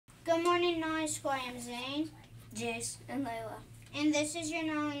Good morning, Nolly School. I am Zane, Jace, and Layla. and this is your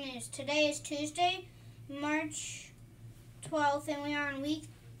Nolly News. Today is Tuesday, March 12th, and we are on week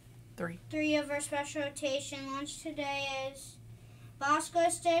 3 of our special rotation. Lunch today is Bosco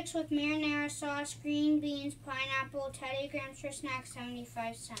sticks with marinara sauce, green beans, pineapple, Teddy Grahams for snacks,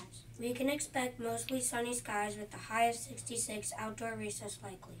 75 cents. We can expect mostly sunny skies with a high of 66, outdoor recess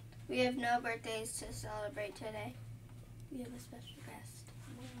likely. We have no birthdays to celebrate today. We have a special guest.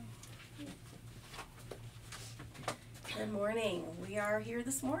 Good morning. We are here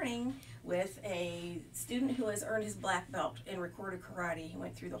this morning with a student who has earned his black belt in recorded karate. He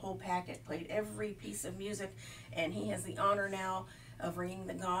went through the whole packet, played every piece of music, and he has the honor now of ringing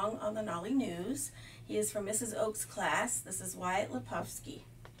the gong on the Nolly News. He is from Mrs. Oak's class. This is Wyatt Lepofsky.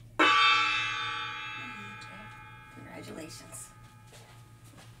 Congratulations.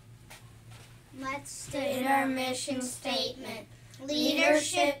 Let's State our mission statement.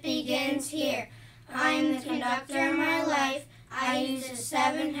 Leadership begins here. I am the conductor of my life. I use the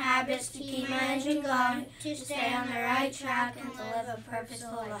 7 habits to keep my engine going, to stay on the right track, and to live a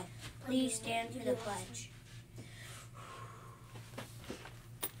purposeful life. Please stand for the pledge.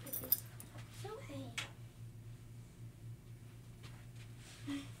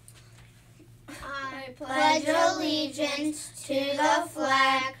 I Pledge allegiance to the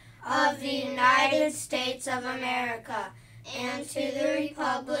flag of the United States of America and to the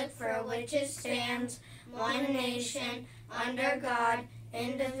republic for which it stands, one nation, under God,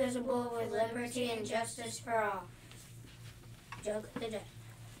 indivisible, with liberty and justice for all. Joke of the day.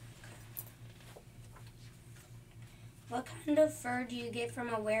 What kind of fur do you get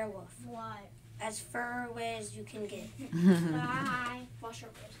from a werewolf? What? As far away as you can get. Bye. Wash your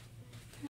face.